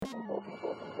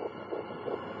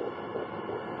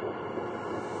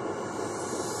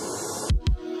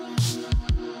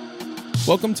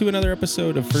Welcome to another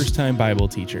episode of First Time Bible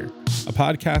Teacher, a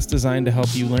podcast designed to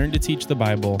help you learn to teach the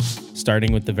Bible,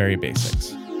 starting with the very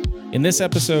basics. In this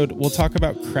episode, we'll talk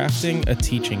about crafting a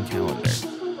teaching calendar.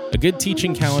 A good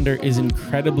teaching calendar is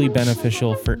incredibly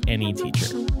beneficial for any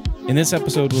teacher. In this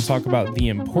episode, we'll talk about the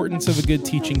importance of a good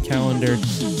teaching calendar,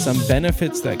 some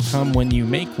benefits that come when you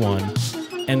make one,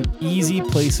 and easy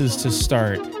places to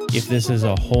start if this is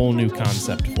a whole new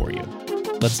concept for you.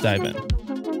 Let's dive in.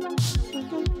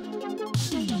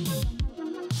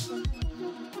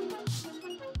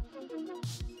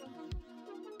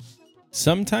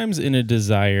 Sometimes in a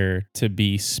desire to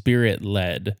be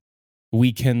spirit-led,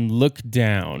 we can look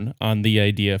down on the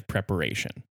idea of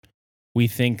preparation. We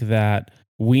think that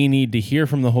we need to hear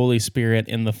from the Holy Spirit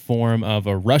in the form of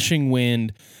a rushing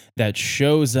wind that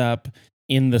shows up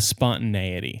in the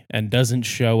spontaneity and doesn't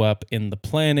show up in the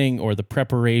planning or the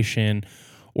preparation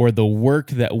or the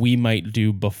work that we might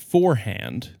do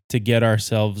beforehand to get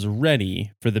ourselves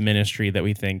ready for the ministry that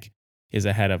we think is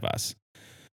ahead of us.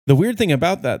 The weird thing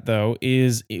about that, though,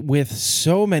 is with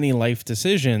so many life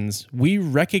decisions, we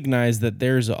recognize that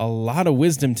there's a lot of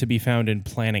wisdom to be found in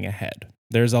planning ahead.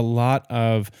 There's a lot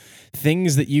of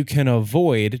things that you can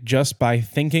avoid just by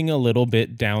thinking a little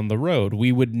bit down the road.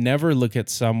 We would never look at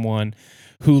someone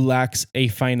who lacks a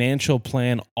financial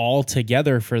plan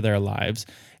altogether for their lives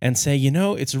and say,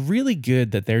 it's really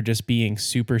good that they're just being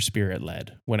super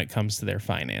spirit-led when it comes to their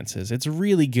finances. It's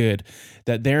really good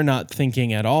that they're not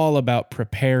thinking at all about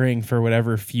preparing for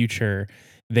whatever future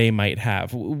they might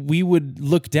have. We would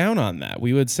look down on that.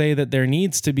 We would say that there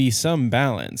needs to be some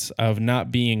balance of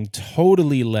not being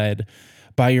totally led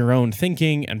by your own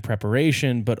thinking and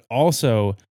preparation, but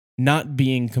also not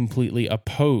being completely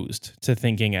opposed to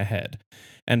thinking ahead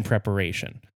and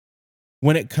preparation.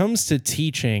 When it comes to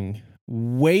teaching,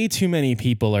 way too many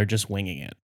people are just winging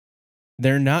it.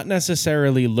 They're not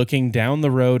necessarily looking down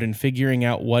the road and figuring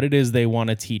out what it is they want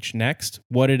to teach next,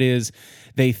 what it is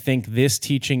they think this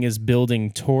teaching is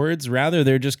building towards. Rather,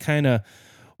 they're just kind of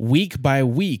week by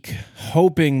week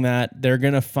hoping that they're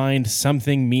going to find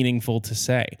something meaningful to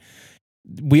say.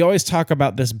 We always talk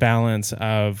about this balance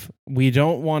of we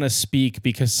don't want to speak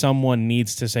because someone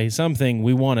needs to say something.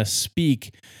 We want to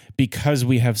speak because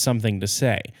we have something to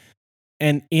say.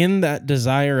 And in that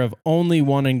desire of only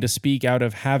wanting to speak out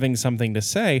of having something to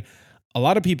say, a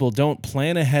lot of people don't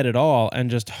plan ahead at all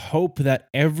and just hope that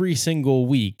every single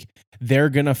week they're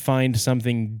going to find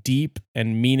something deep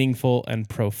and meaningful and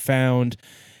profound.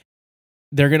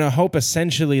 They're going to hope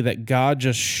essentially that God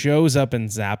just shows up and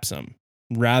zaps them,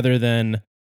 rather than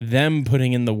them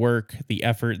putting in the work, the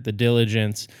effort, the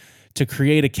diligence to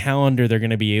create a calendar they're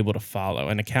going to be able to follow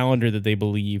and a calendar that they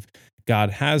believe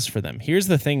God has for them. Here's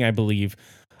the thing I believe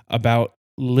about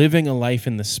living a life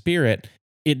in the Spirit.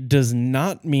 It does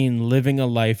not mean living a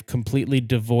life completely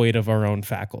devoid of our own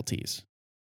faculties.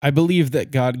 I believe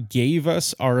that God gave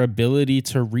us our ability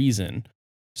to reason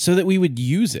so that we would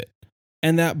use it,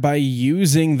 and that by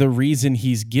using the reason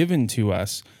He's given to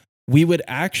us, we would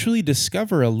actually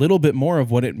discover a little bit more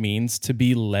of what it means to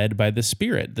be led by the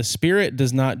Spirit. The Spirit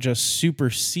does not just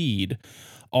supersede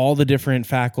all the different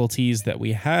faculties that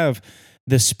we have.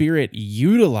 The Spirit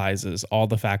utilizes all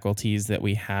the faculties that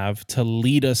we have to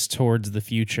lead us towards the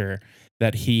future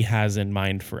that He has in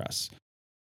mind for us.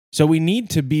 So we need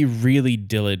to be really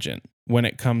diligent when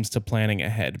it comes to planning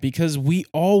ahead, because we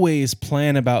always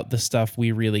plan about the stuff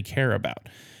we really care about.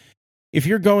 If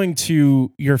you're going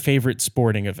to your favorite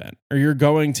sporting event or you're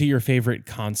going to your favorite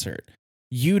concert,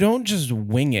 you don't just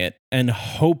wing it and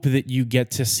hope that you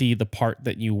get to see the part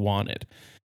that you wanted.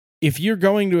 If you're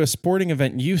going to a sporting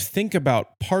event, you think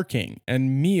about parking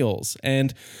and meals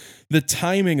and the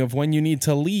timing of when you need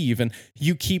to leave, and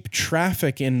you keep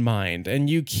traffic in mind, and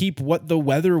you keep what the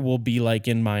weather will be like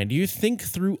in mind. You think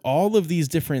through all of these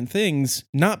different things,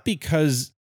 not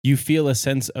because you feel a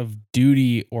sense of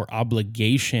duty or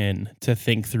obligation to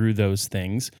think through those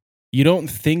things. You don't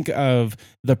think of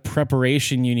the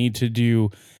preparation you need to do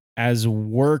as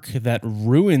work that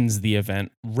ruins the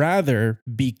event. Rather,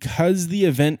 because the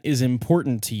event is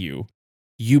important to you,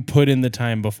 you put in the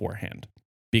time beforehand.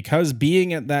 Because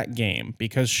being at that game,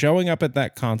 because showing up at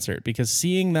that concert, because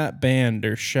seeing that band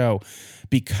or show,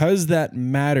 because that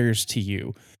matters to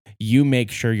you, you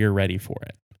make sure you're ready for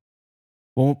it.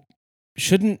 Well,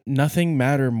 shouldn't nothing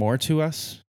matter more to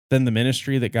us than the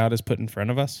ministry that God has put in front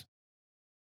of us?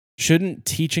 Shouldn't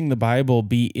teaching the Bible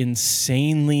be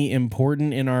insanely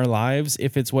important in our lives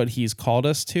if it's what He's called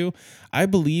us to? I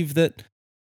believe that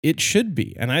it should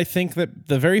be. And I think that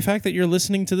the very fact that you're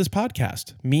listening to this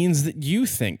podcast means that you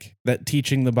think that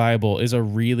teaching the Bible is a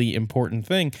really important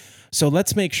thing. So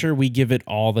let's make sure we give it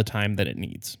all the time that it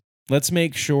needs. Let's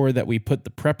make sure that we put the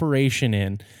preparation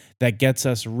in that gets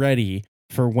us ready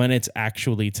for when it's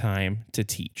actually time to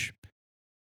teach.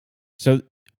 So,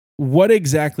 what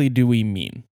exactly do we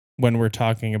mean when we're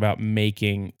talking about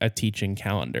making a teaching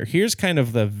calendar? Here's kind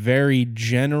of the very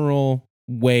general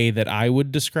way that I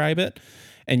would describe it,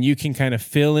 and you can kind of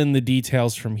fill in the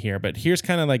details from here. But here's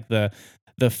kind of like the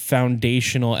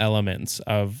foundational elements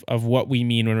of what we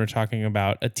mean when we're talking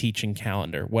about a teaching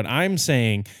calendar. What I'm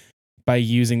saying by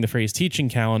using the phrase teaching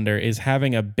calendar is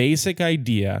having a basic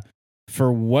idea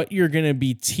for what you're going to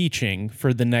be teaching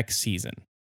for the next season.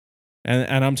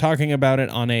 And I'm talking about it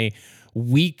on a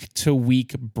week to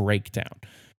week breakdown.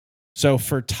 So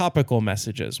for topical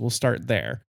messages, we'll start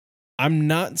there. I'm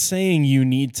not saying you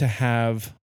need to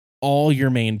have all your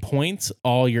main points,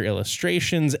 all your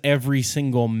illustrations, every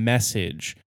single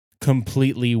message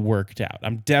completely worked out.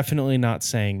 I'm definitely not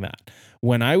saying that.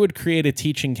 When I would create a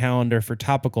teaching calendar for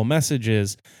topical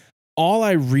messages, all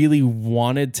I really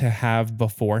wanted to have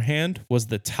beforehand was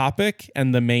the topic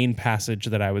and the main passage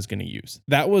that I was going to use.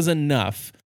 That was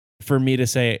enough for me to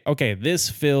say, okay, this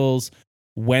fills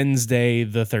Wednesday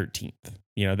the 13th.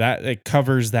 You know, that it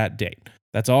covers that date.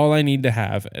 That's all I need to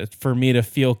have for me to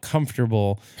feel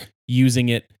comfortable using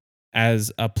it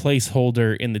as a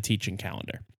placeholder in the teaching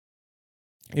calendar.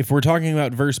 If we're talking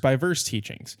about verse by verse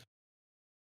teachings,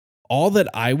 all that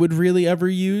I would really ever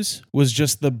use was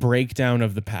just the breakdown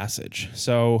of the passage.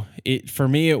 So for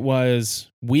me, it was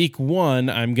week 1,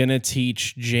 I'm going to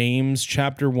teach James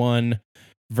chapter 1,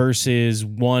 verses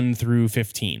 1 through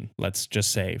 15. Let's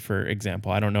just say, for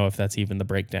example, I don't know if that's even the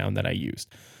breakdown that I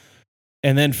used.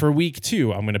 And then for week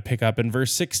 2, I'm going to pick up in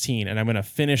verse 16 and I'm going to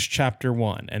finish chapter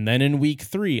 1. And then in week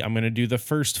 3, I'm going to do the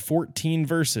first 14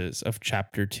 verses of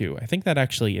chapter 2. I think that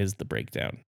actually is the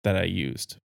breakdown that I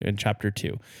used in chapter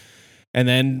 2. And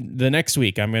then the next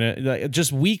week, I'm going to,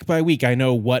 just week by week, I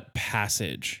know what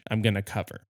passage I'm going to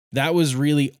cover. That was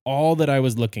really all that I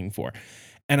was looking for.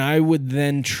 And I would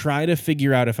then try to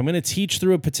figure out, if I'm going to teach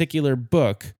through a particular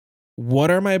book,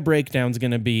 what are my breakdowns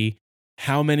going to be?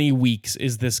 How many weeks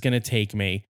is this going to take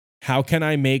me? How can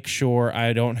I make sure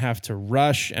I don't have to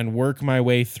rush and work my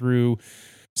way through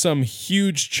some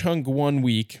huge chunk one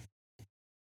week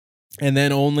and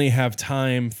then only have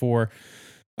time for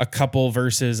a couple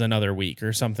verses another week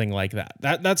or something like that.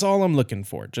 That's all I'm looking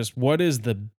for. Just what is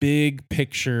the big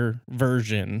picture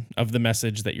version of the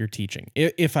message that you're teaching?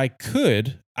 If I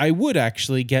could, I would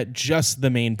actually get just the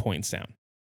main points down.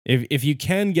 If you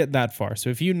can get that far. So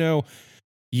if you know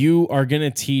you are going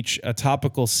to teach a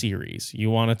topical series,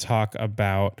 you want to talk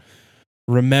about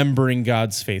remembering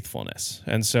God's faithfulness.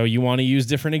 And so you want to use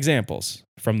different examples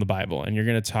from the Bible, and you're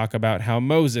going to talk about how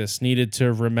Moses needed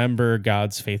to remember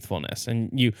God's faithfulness. And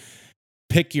you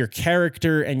pick your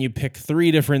character and you pick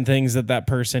 3 different things that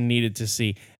person needed to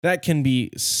see. That can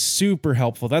be super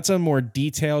helpful. That's a more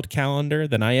detailed calendar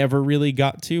than I ever really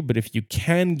got to, but if you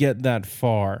can get that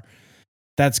far,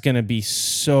 that's going to be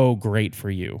so great for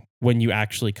you when you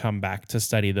actually come back to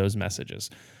study those messages.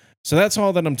 So that's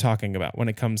all that I'm talking about when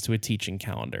it comes to a teaching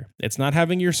calendar. It's not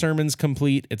having your sermons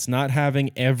complete. It's not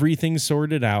having everything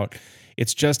sorted out.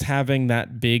 It's just having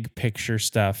that big picture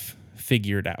stuff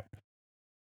figured out.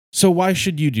 So why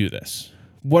should you do this?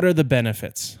 What are the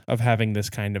benefits of having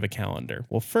this kind of a calendar?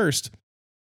 Well, first,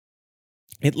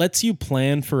 it lets you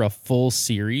plan for a full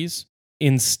series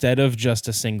instead of just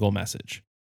a single message.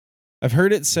 I've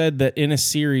heard it said that in a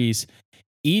series,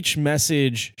 each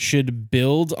message should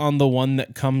build on the one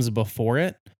that comes before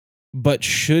it, but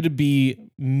should be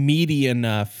meaty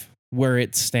enough where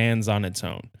it stands on its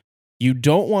own. You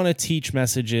don't want to teach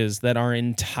messages that are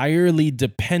entirely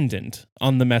dependent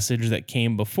on the message that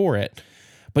came before it,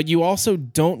 but you also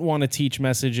don't want to teach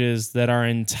messages that are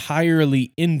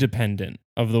entirely independent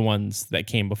of the ones that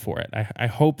came before it. I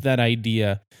hope that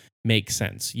idea makes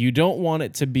sense. You don't want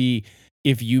it to be,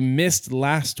 if you missed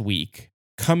last week,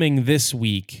 coming this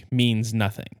week means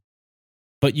nothing.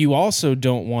 But you also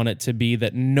don't want it to be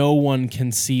that no one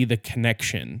can see the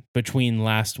connection between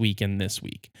last week and this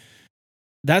week.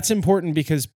 That's important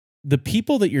because the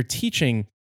people that you're teaching,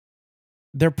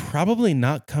 they're probably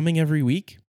not coming every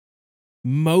week.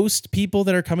 Most people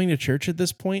that are coming to church at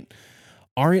this point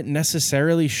aren't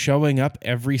necessarily showing up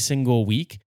every single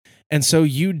week. And so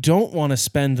you don't want to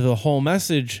spend the whole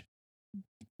message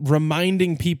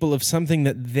reminding people of something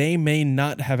that they may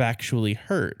not have actually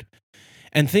heard.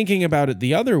 And thinking about it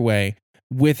the other way,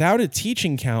 without a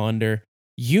teaching calendar,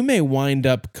 you may wind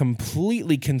up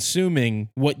completely consuming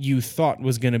what you thought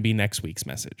was going to be next week's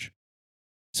message.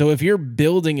 So if you're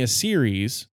building a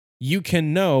series, you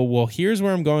can know, well, here's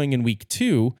where I'm going in week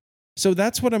 2. So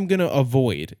that's what I'm going to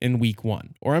avoid in week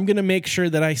 1. Or I'm going to make sure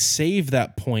that I save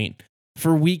that point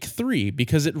for week 3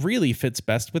 because it really fits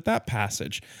best with that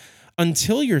passage.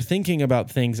 Until you're thinking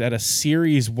about things at a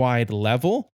series-wide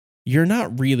level, you're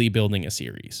not really building a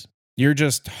series. You're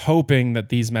just hoping that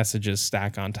these messages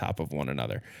stack on top of one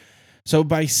another. So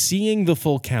by seeing the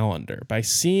full calendar, by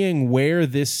seeing where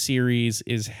this series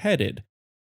is headed,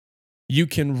 you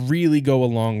can really go a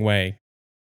long way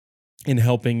in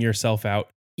helping yourself out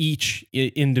each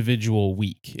individual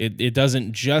week. It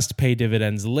doesn't just pay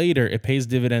dividends later, it pays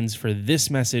dividends for this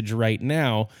message right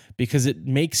now because it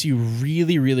makes you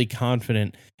really, really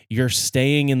confident you're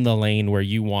staying in the lane where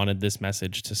you wanted this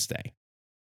message to stay.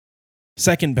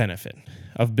 Second benefit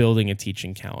of building a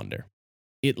teaching calendar.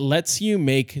 It lets you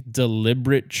make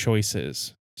deliberate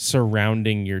choices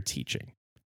surrounding your teaching.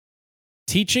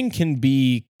 Teaching can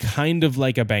be kind of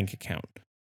like a bank account.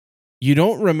 You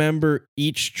don't remember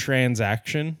each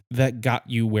transaction that got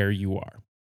you where you are.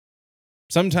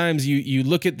 Sometimes you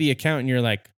look at the account and you're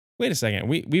like, wait a second,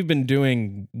 we've been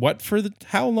doing what for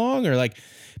how long? Or like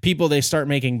people, they start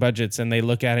making budgets and they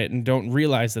look at it and don't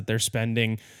realize that they're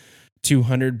spending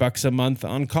 $200 a month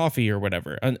on coffee or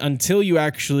whatever. Until you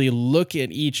actually look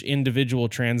at each individual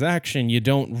transaction, you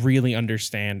don't really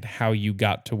understand how you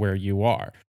got to where you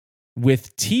are.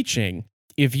 With teaching,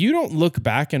 if you don't look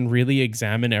back and really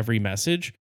examine every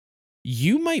message,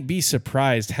 you might be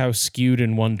surprised how skewed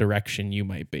in one direction you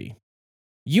might be.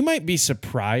 You might be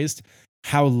surprised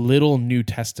how little New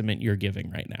Testament you're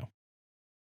giving right now.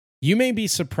 You may be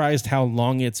surprised how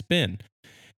long it's been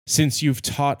since you've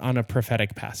taught on a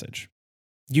prophetic passage.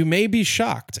 You may be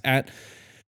shocked at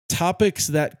topics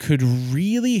that could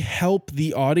really help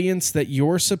the audience that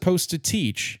you're supposed to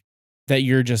teach that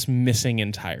you're just missing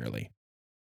entirely.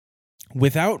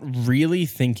 Without really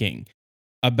thinking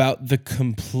about the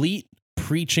complete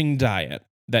preaching diet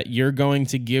that you're going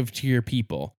to give to your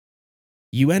people,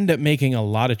 you end up making a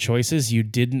lot of choices you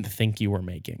didn't think you were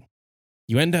making.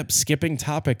 You end up skipping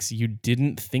topics you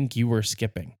didn't think you were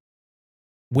skipping.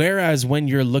 Whereas when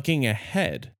you're looking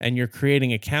ahead and you're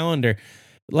creating a calendar,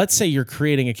 let's say you're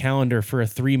creating a calendar for a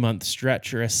 3-month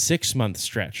stretch or a 6-month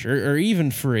stretch or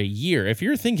even for a year. If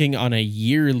you're thinking on a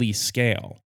yearly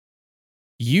scale,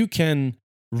 you can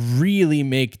really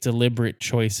make deliberate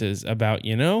choices about,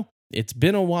 it's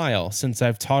been a while since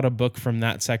I've taught a book from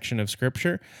that section of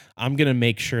scripture. I'm going to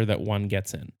make sure that one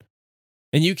gets in.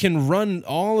 And you can run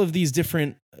all of these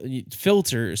different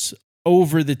filters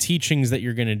over the teachings that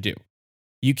you're going to do.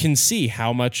 You can see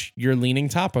how much you're leaning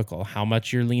topical, how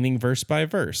much you're leaning verse by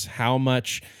verse, how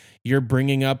much you're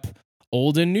bringing up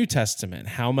Old and New Testament,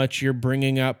 how much you're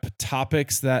bringing up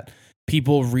topics that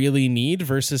people really need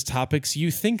versus topics you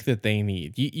think that they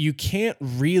need. You can't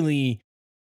really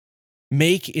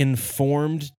make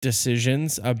informed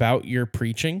decisions about your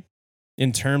preaching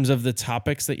in terms of the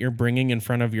topics that you're bringing in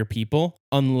front of your people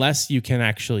unless you can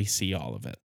actually see all of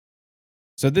it.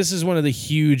 So this is one of the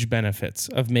huge benefits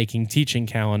of making teaching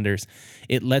calendars.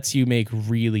 It lets you make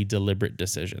really deliberate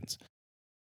decisions.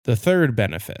 The third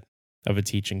benefit of a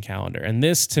teaching calendar, and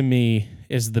this to me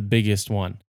is the biggest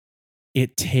one,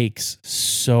 it takes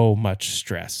so much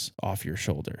stress off your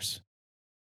shoulders.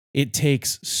 It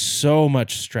takes so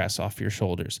much stress off your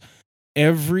shoulders.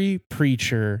 Every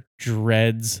preacher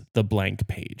dreads the blank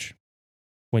page.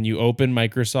 When you open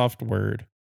Microsoft Word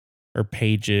or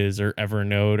Pages or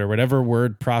Evernote or whatever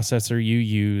word processor you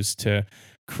use to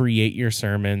create your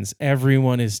sermons,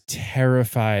 everyone is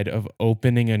terrified of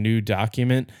opening a new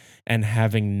document and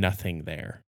having nothing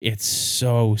there. It's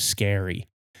so scary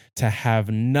to have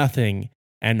nothing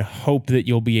and hope that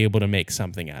you'll be able to make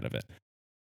something out of it.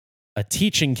 A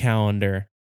teaching calendar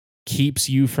keeps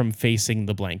you from facing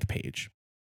the blank page.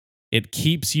 It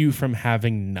keeps you from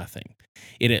having nothing.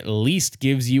 It at least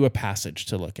gives you a passage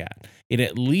to look at. It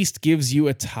at least gives you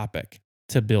a topic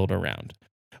to build around.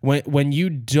 When you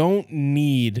don't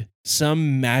need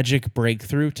some magic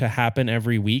breakthrough to happen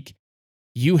every week,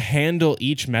 you handle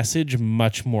each message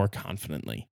much more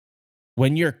confidently.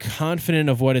 When you're confident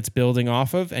of what it's building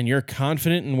off of and you're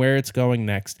confident in where it's going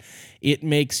next, it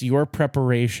makes your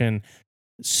preparation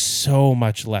so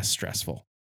much less stressful.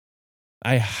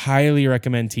 I highly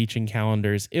recommend teaching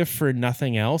calendars, if for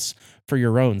nothing else, for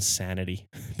your own sanity,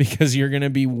 because you're going to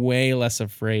be way less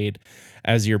afraid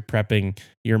as you're prepping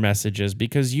your messages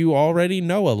because you already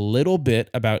know a little bit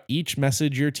about each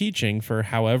message you're teaching for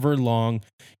however long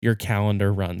your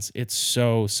calendar runs. It's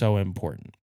so, so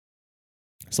important.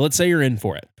 So let's say you're in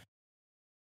for it.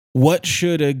 What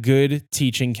should a good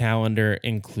teaching calendar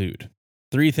include?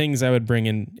 3 things I would bring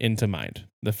into mind.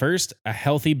 The first, a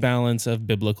healthy balance of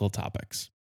biblical topics.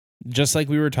 Just like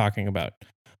we were talking about.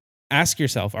 ask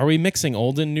yourself, are we mixing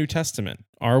Old and New Testament?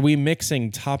 Are we mixing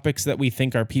topics that we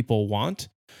think our people want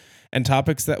and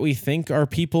topics that we think our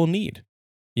people need?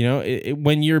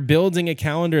 When you're building a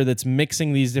calendar that's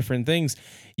mixing these different things,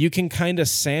 you can kind of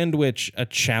sandwich a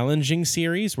challenging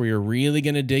series where you're really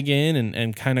going to dig in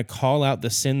and kind of call out the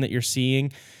sin that you're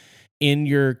seeing in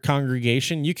your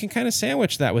congregation. You can kind of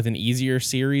sandwich that with an easier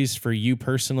series for you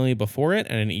personally before it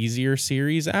and an easier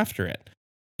series after it.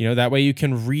 That way you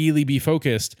can really be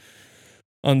focused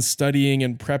on studying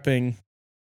and prepping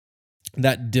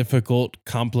that difficult,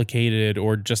 complicated,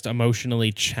 or just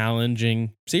emotionally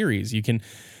challenging series. You can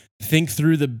think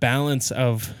through the balance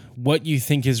of what you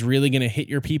think is really going to hit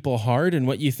your people hard and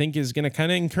what you think is going to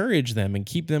kind of encourage them and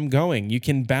keep them going. You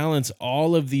can balance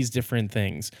all of these different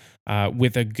things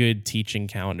with a good teaching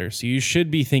calendar. So you should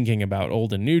be thinking about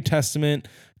Old and New Testament,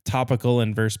 topical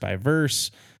and verse by verse.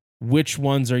 Which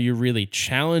ones are you really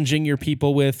challenging your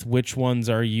people with? Which ones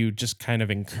are you just kind of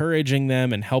encouraging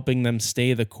them and helping them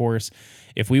stay the course?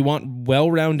 If we want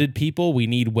well-rounded people, we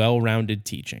need well-rounded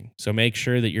teaching. So make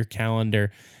sure that your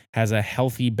calendar has a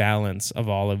healthy balance of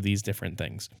all of these different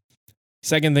things.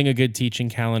 Second thing a good teaching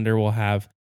calendar will have,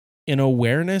 an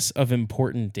awareness of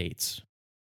important dates.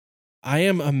 I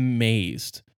am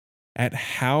amazed at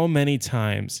how many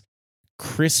times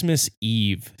Christmas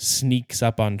Eve sneaks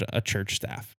up on a church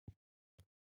staff.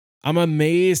 I'm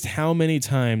amazed how many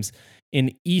times an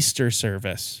Easter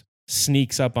service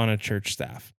sneaks up on a church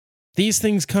staff. These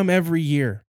things come every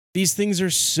year. These things are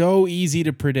so easy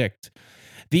to predict.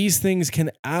 These things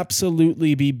can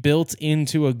absolutely be built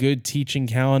into a good teaching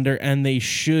calendar, and they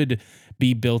should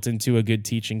be built into a good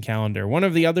teaching calendar. One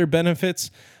of the other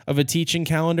benefits of a teaching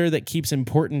calendar that keeps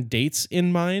important dates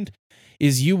in mind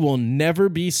is you will never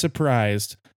be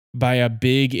surprised by a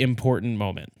big important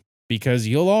moment, because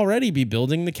you'll already be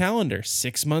building the calendar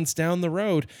 6 months down the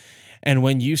road. And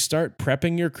when you start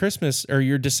prepping your Christmas or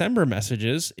your December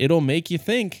messages, it'll make you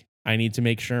think, I need to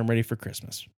make sure I'm ready for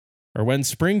Christmas. Or when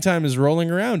springtime is rolling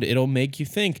around, it'll make you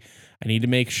think, I need to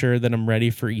make sure that I'm ready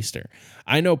for Easter.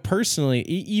 I know personally,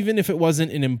 even if it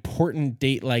wasn't an important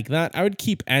date like that, I would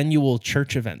keep annual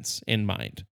church events in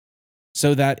mind.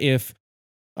 So that if,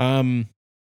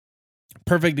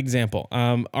 perfect example,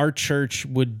 our church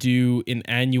would do an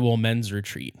annual men's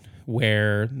retreat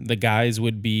where the guys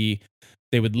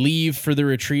they would leave for the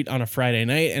retreat on a Friday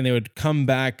night and they would come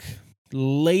back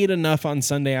late enough on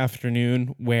Sunday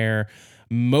afternoon where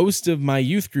most of my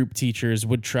youth group teachers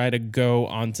would try to go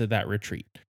onto that retreat.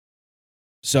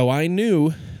 So I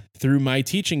knew through my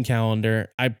teaching calendar,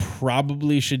 I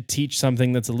probably should teach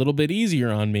something that's a little bit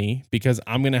easier on me because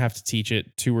I'm going to have to teach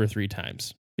it 2 or 3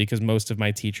 times because most of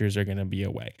my teachers are going to be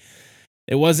away.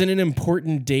 It wasn't an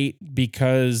important date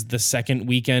because the second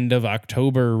weekend of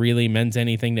October really meant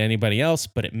anything to anybody else,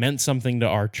 but it meant something to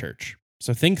our church.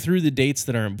 So think through the dates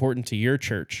that are important to your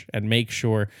church and make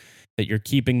sure that you're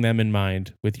keeping them in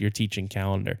mind with your teaching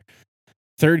calendar.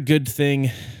 Third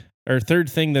thing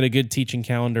that a good teaching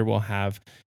calendar will have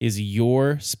is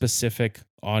your specific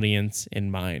audience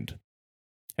in mind.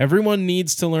 Everyone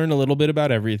needs to learn a little bit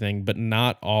about everything, but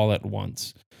not all at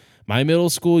once. My middle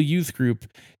school youth group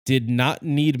did not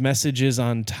need messages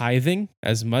on tithing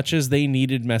as much as they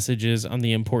needed messages on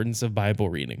the importance of Bible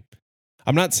reading.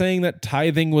 I'm not saying that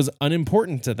tithing was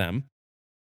unimportant to them,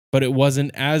 but it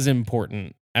wasn't as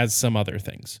important as some other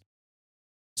things.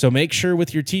 So make sure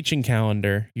with your teaching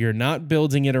calendar, you're not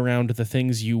building it around the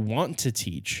things you want to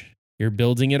teach. You're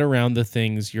building it around the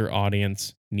things your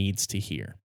audience needs to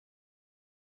hear.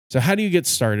 So how do you get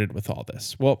started with all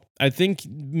this? Well, I think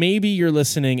maybe you're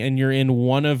listening and you're in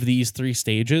one of these 3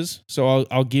 stages. So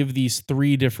I'll give these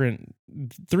 3 different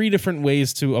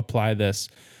ways to apply this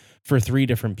for 3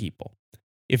 different people.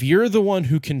 If you're the one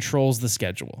who controls the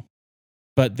schedule,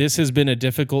 but this has been a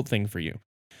difficult thing for you,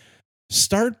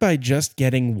 start by just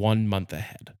getting 1 month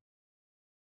ahead.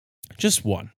 Just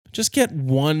one. Just get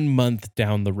 1 month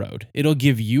down the road. It'll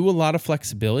give you a lot of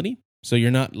flexibility, so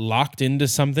you're not locked into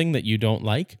something that you don't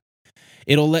like.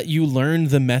 It'll let you learn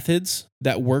the methods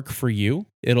that work for you.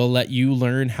 It'll let you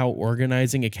learn how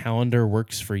organizing a calendar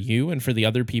works for you and for the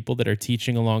other people that are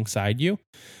teaching alongside you.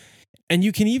 And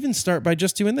you can even start by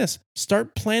just doing this.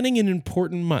 Start planning an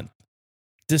important month.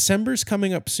 December's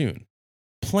coming up soon.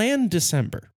 Plan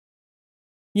December.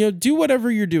 Do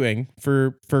whatever you're doing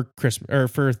for Christmas or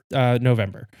for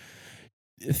November.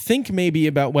 Think maybe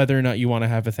about whether or not you want to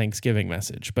have a Thanksgiving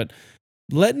message, but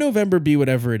let November be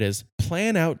whatever it is.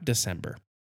 Plan out December.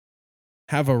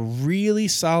 Have a really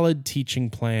solid teaching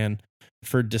plan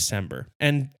for December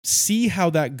and see how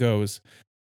that goes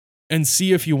and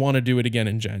see if you want to do it again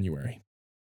in January.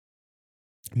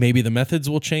 Maybe the methods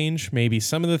will change. Maybe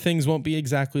some of the things won't be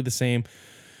exactly the same.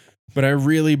 But I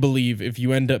really believe if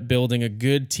you end up building a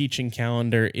good teaching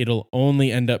calendar, it'll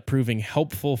only end up proving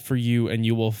helpful for you. And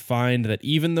you will find that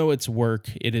even though it's work,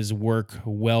 it is work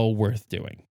well worth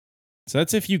doing. So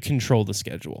that's if you control the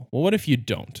schedule. Well, what if you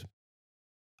don't?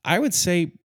 I would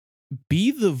say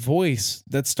be the voice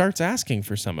that starts asking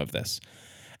for some of this.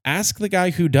 Ask the guy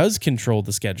who does control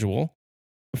the schedule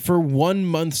for 1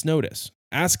 month's notice.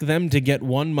 Ask them to get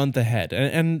 1 month ahead.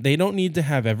 And they don't need to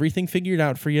have everything figured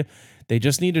out for you. They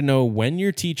just need to know when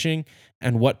you're teaching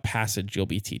and what passage you'll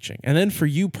be teaching. And then for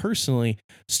you personally,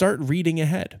 start reading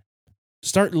ahead.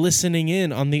 Start listening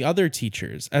in on the other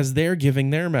teachers as they're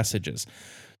giving their messages.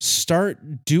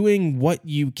 Start doing what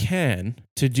you can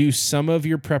to do some of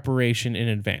your preparation in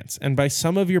advance. And by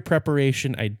some of your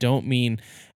preparation, I don't mean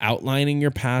outlining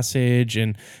your passage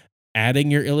and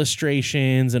adding your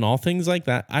illustrations and all things like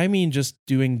that. I mean just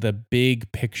doing the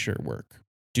big picture work.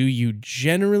 Do you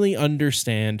generally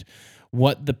understand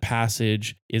what the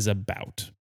passage is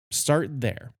about? Start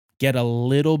there. Get a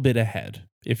little bit ahead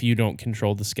if you don't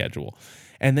control the schedule.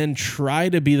 And then try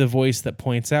to be the voice that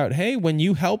points out, hey, when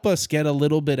you help us get a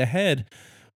little bit ahead,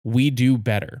 we do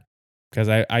better. Because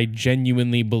I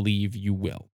genuinely believe you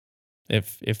will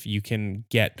if you can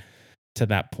get to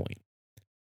that point.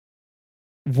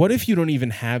 What if you don't even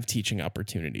have teaching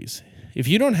opportunities? If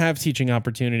you don't have teaching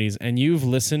opportunities and you've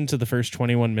listened to the first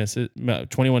 21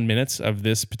 minutes of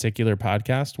this particular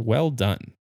podcast, well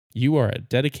done. You are a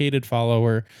dedicated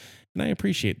follower, and I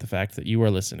appreciate the fact that you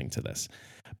are listening to this.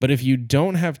 But if you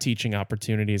don't have teaching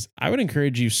opportunities, I would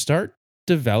encourage you start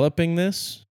developing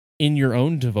this in your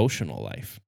own devotional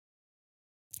life.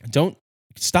 Don't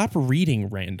stop reading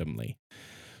randomly.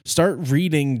 Start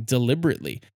reading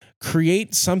deliberately.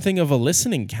 Create something of a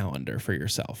listening calendar for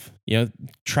yourself.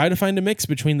 Try to find a mix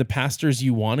between the pastors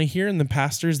you want to hear and the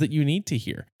pastors that you need to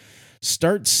hear.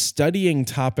 Start studying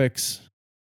topics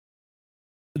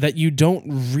that you don't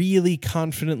really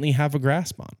confidently have a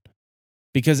grasp on.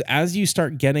 Because as you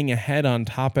start getting ahead on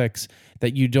topics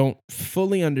that you don't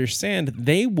fully understand,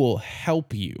 they will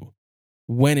help you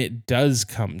when it does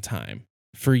come time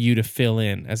for you to fill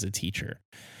in as a teacher.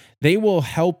 They will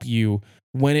help you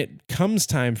when it comes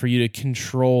time for you to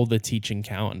control the teaching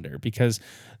calendar, because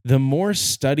the more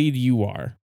studied you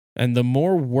are and the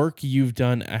more work you've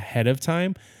done ahead of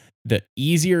time, the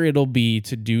easier it'll be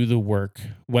to do the work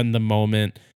when the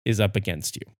moment is up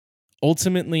against you.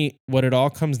 Ultimately, what it all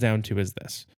comes down to is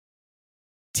this.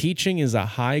 Teaching is a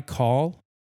high call,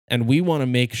 and we want to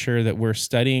make sure that we're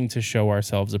studying to show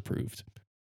ourselves approved.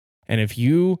 And if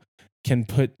you can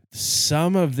put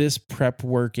some of this prep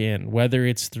work in, whether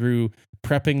it's through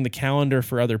prepping the calendar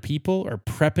for other people or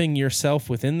prepping yourself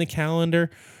within the calendar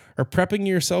or prepping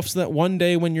yourself so that one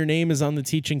day when your name is on the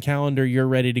teaching calendar, you're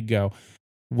ready to go.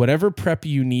 Whatever prep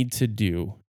you need to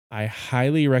do, I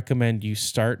highly recommend you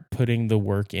start putting the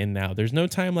work in now. There's no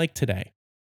time like today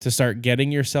to start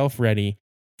getting yourself ready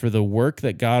for the work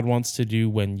that God wants to do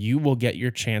when you will get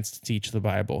your chance to teach the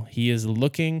Bible. He is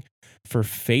looking for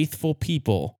faithful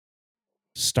people.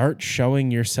 Start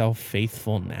showing yourself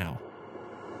faithful now.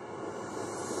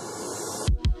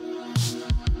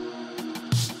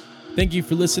 Thank you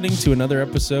for listening to another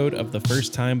episode of the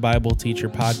First Time Bible Teacher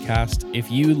Podcast.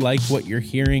 If you like what you're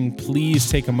hearing,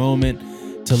 please take a moment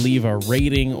to leave a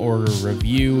rating or a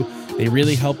review. They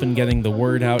really help in getting the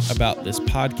word out about this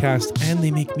podcast, and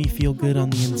they make me feel good on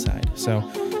the inside. So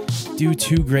do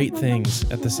two great things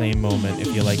at the same moment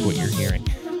if you like what you're hearing.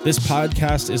 This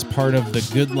podcast is part of the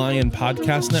Good Lion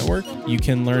Podcast Network. You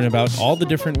can learn about all the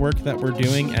different work that we're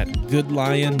doing at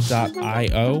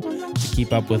goodlion.io to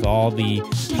keep up with all the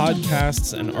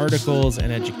podcasts and articles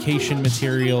and education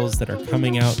materials that are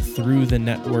coming out through the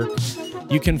network.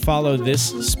 You can follow this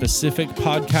specific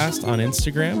podcast on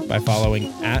Instagram by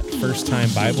following at First Time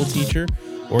Bible Teacher,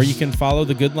 or you can follow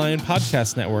the Good Lion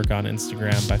Podcast Network on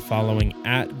Instagram by following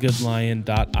at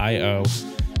goodlion.io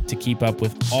to keep up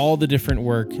with all the different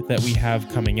work that we have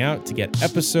coming out, to get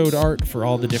episode art for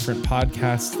all the different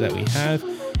podcasts that we have,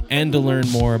 and to learn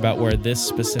more about where this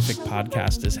specific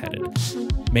podcast is headed.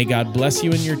 May God bless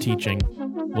you in your teaching.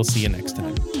 We'll see you next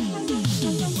time.